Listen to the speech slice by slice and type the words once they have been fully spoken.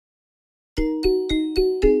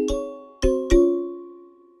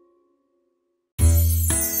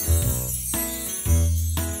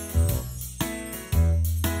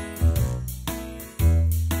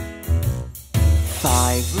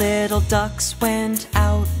little ducks went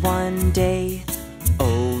out one day,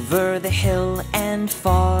 over the hill and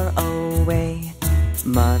far away.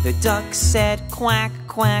 Mother duck said quack,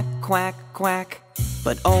 quack, quack, quack,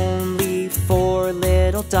 but only 4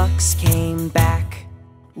 little ducks came back.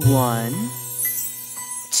 1,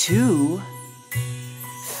 2,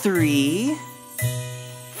 3,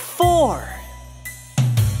 4.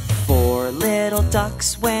 4 little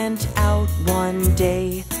ducks went out one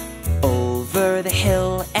day, over the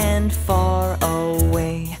hill and far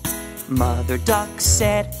away. Mother duck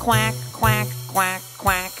said quack, quack, quack,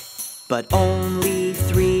 quack, but only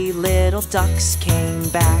 3 little ducks came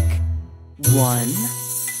back. 1,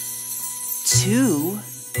 2,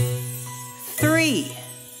 3.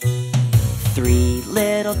 3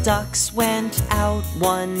 little ducks went out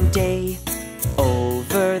one day,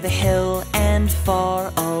 over the hill and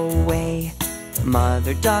far away.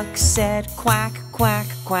 Mother duck said quack, quack,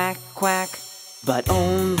 quack, quack, but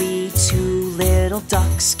only 2 little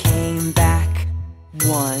ducks came back.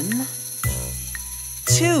 1,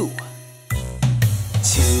 2.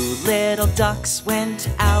 2 little ducks went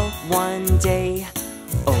out one day,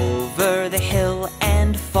 over the hill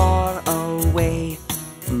and far away.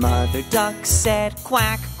 Mother duck said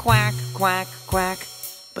quack, quack, quack, quack,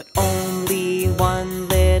 but only 1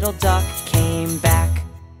 little duck came back.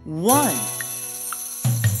 1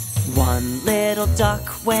 little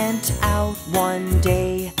duck went out one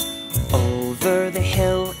day, over the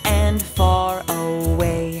hill and far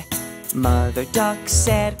away. Mother duck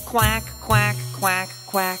said quack, quack, quack,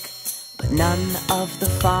 quack, but none of the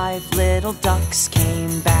 5 little ducks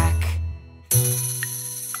came back.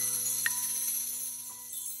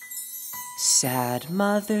 Sad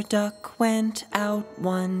Mother duck went out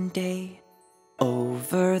one day,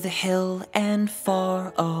 over the hill and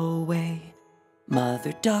far away.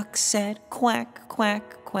 Mother duck said quack, quack,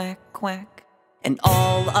 quack, quack, and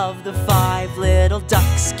all of the 5 little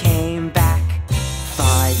ducks came back.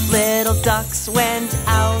 5 little ducks went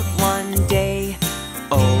out one day,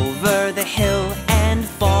 over the hill and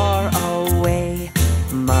far away.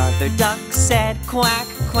 Mother duck said quack,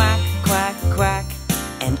 quack, quack, quack,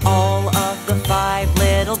 and all of the 5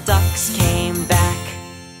 little ducks came back.